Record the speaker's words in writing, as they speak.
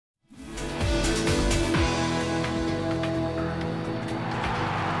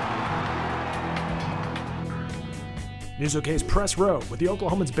News OK's Press Row with the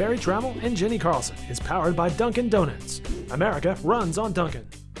Oklahoman's Barry Tramel and Jenny Carlson is powered by Dunkin' Donuts. America runs on Dunkin'.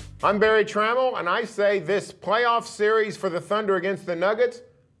 I'm Barry Tramel, and I say this playoff series for the Thunder against the Nuggets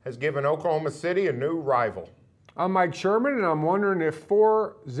has given Oklahoma City a new rival. I'm Mike Sherman, and I'm wondering if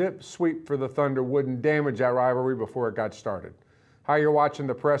 4-zip sweep for the Thunder wouldn't damage that rivalry before it got started. Hi, you're watching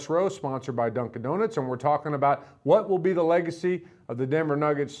the Press Row, sponsored by Dunkin' Donuts, and we're talking about what will be the legacy of the Denver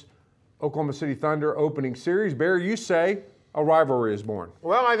Nuggets Oklahoma City Thunder opening series. Barry, you say a rivalry is born.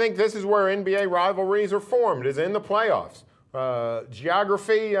 Well, I think this is where NBA rivalries are formed, is in the playoffs.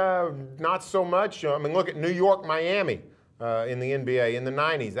 Geography, not so much. I mean, look at New York, Miami in the NBA in the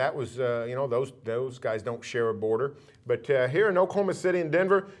 90s. That was, those guys don't share a border. But here in Oklahoma City and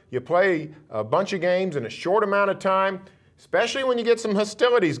Denver, you play a bunch of games in a short amount of time, especially when you get some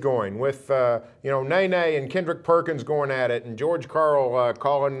hostilities going with, Nene and Kendrick Perkins going at it and George Karl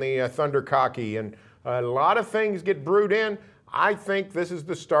calling the Thunder cocky, and a lot of things get brewed in. I think this is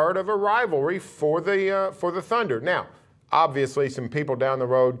the start of a rivalry for the Thunder. Now, obviously, some people down the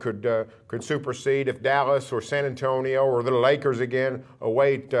road could supersede if Dallas or San Antonio or the Lakers again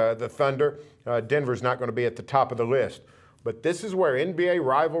await the Thunder. Denver's not going to be at the top of the list. But this is where NBA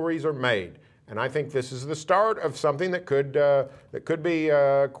rivalries are made. And I think this is the start of something that could be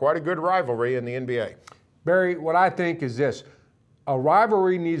quite a good rivalry in the NBA. Barry, what I think is this. A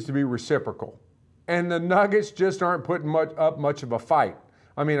rivalry needs to be reciprocal. And the Nuggets just aren't putting up much of a fight.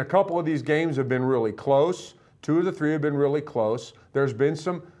 I mean, a couple of these games have been really close. 2 of the 3 have been really close. There's been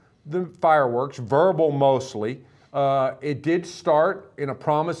the fireworks, verbal mostly. It did start in a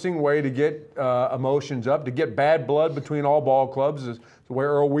promising way to get emotions up, to get bad blood between all ball clubs, is the way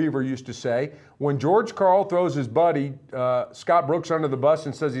Earl Weaver used to say. When George Karl throws his buddy Scott Brooks under the bus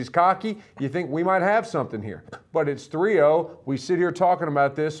and says he's cocky, you think we might have something here. But it's 3-0. We sit here talking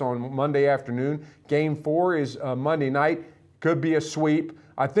about this on Monday afternoon. Game 4 is Monday night. Could be a sweep.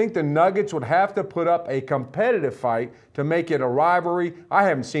 I think the Nuggets would have to put up a competitive fight to make it a rivalry. I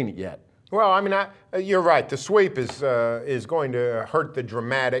haven't seen it yet. Well, I mean, you're right. The sweep is going to hurt the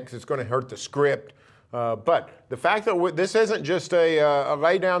dramatics. It's going to hurt the script. But the fact that this isn't just a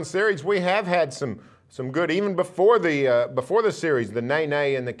lay-down series, we have had some good, even before the series, the Nene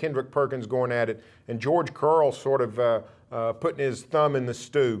and the Kendrick Perkins going at it, and George Karl sort of putting his thumb in the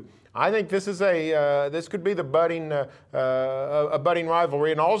stew. I think this is this could be the budding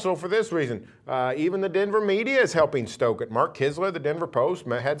rivalry, and also for this reason, even the Denver media is helping stoke it. Mark Kisler, the Denver Post,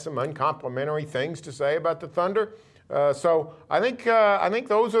 had some uncomplimentary things to say about the Thunder. So I think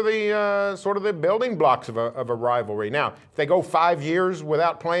those are the sort of the building blocks of a rivalry. Now, if they go 5 years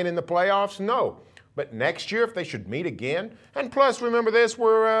without playing in the playoffs, no. But next year, if they should meet again, and plus remember this,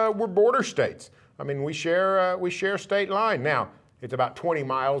 we're border states. I mean, we share state line now. It's about 20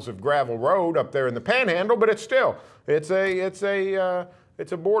 miles of gravel road up there in the Panhandle, but it's a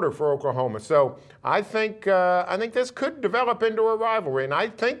border for Oklahoma. So I think this could develop into a rivalry, and I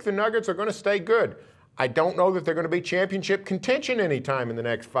think the Nuggets are going to stay good. I don't know that they're going to be championship contention anytime in the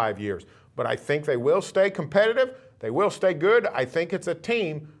next 5 years, but I think they will stay competitive. They will stay good. I think it's a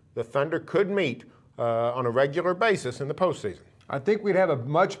team the Thunder could meet on a regular basis in the postseason. I think we'd have a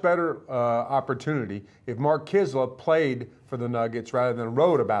much better opportunity if Mark Kisler played for the Nuggets rather than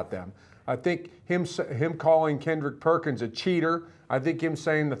wrote about them. I think him calling Kendrick Perkins a cheater, I think him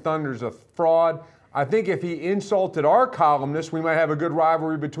saying the Thunder's a fraud, I think if he insulted our columnists, we might have a good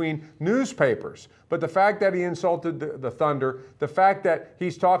rivalry between newspapers. But the fact that he insulted the Thunder, the fact that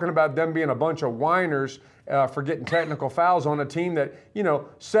he's talking about them being a bunch of whiners for getting technical fouls on a team that,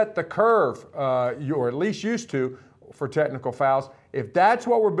 set the curve, or at least used to, for technical fouls. If that's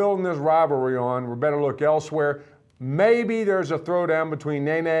what we're building this rivalry on, we better look elsewhere. Maybe there's a throwdown between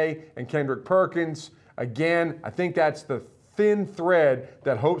Nene and Kendrick Perkins. Again, I think that's the thin thread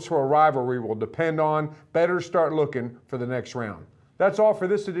that hopes for a rivalry will depend on. Better start looking for the next round. That's all for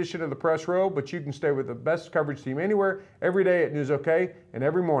this edition of the Press Row, but you can stay with the best coverage team anywhere, every day at News OK, and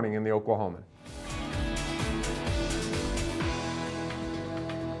every morning in the Oklahoman.